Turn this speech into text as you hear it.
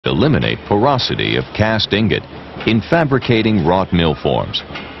eliminate porosity of cast ingot in fabricating wrought mill forms,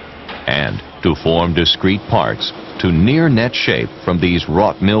 and to form discrete parts to near net shape from these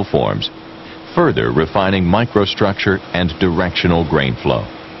wrought mill forms, further refining microstructure and directional grain flow.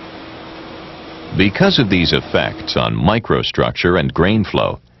 Because of these effects on microstructure and grain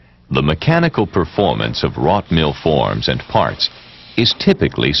flow, the mechanical performance of wrought mill forms and parts is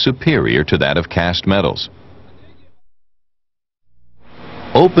typically superior to that of cast metals.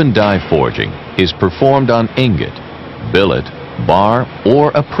 Open die forging is performed on ingot, billet, bar, or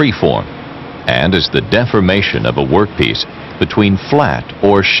a preform, and is the deformation of a workpiece between flat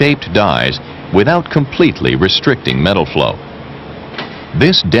or shaped dies without completely restricting metal flow.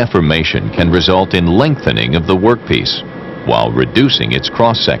 This deformation can result in lengthening of the workpiece while reducing its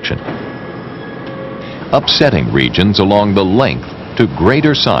cross-section, upsetting regions along the length to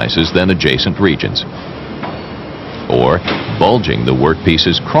greater sizes than adjacent regions, or bulging the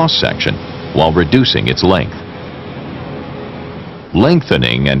workpiece's cross-section while reducing its length.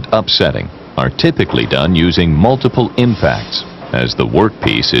 Lengthening and upsetting are typically done using multiple impacts, as the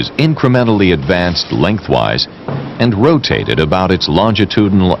workpiece is incrementally advanced lengthwise and rotated about its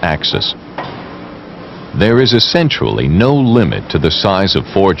longitudinal axis. There is essentially no limit to the size of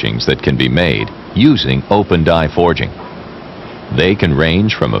forgings that can be made using open die forging. They can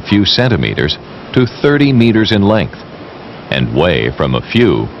range from a few centimeters to 30 meters in length and weigh from a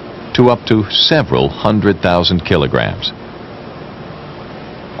few to up to several 100,000 kilograms.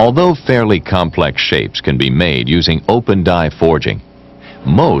 Although fairly complex shapes can be made using open die forging,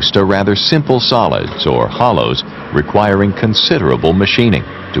 most are rather simple solids or hollows requiring considerable machining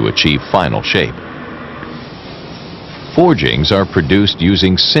to achieve final shape. Forgings are produced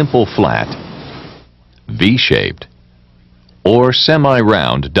using simple flat, V-shaped, or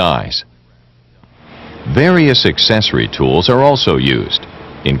semi-round dies. Various accessory tools are also used,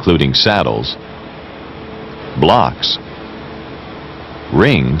 including saddles, blocks,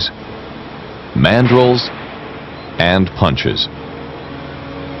 rings, mandrels, and punches.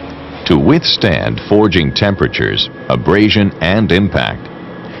 To withstand forging temperatures, abrasion, and impact,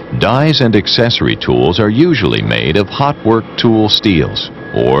 dies and accessory tools are usually made of hot work tool steels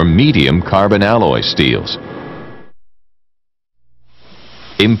or medium carbon alloy steels.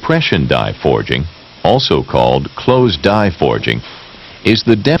 Impression die forging, also called closed die forging, is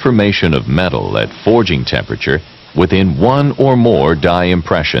the deformation of metal at forging temperature within one or more die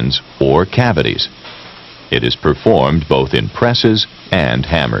impressions or cavities. It is performed both in presses and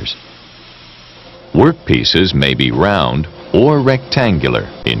hammers. Workpieces may be round or rectangular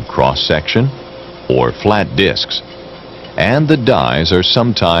in cross-section or flat discs, and the dies are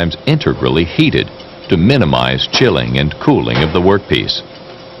sometimes integrally heated to minimize chilling and cooling of the workpiece.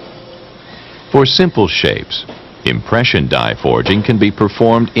 For simple shapes, impression die forging can be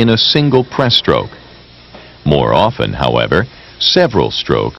performed in a single press stroke. More often, however, several stroke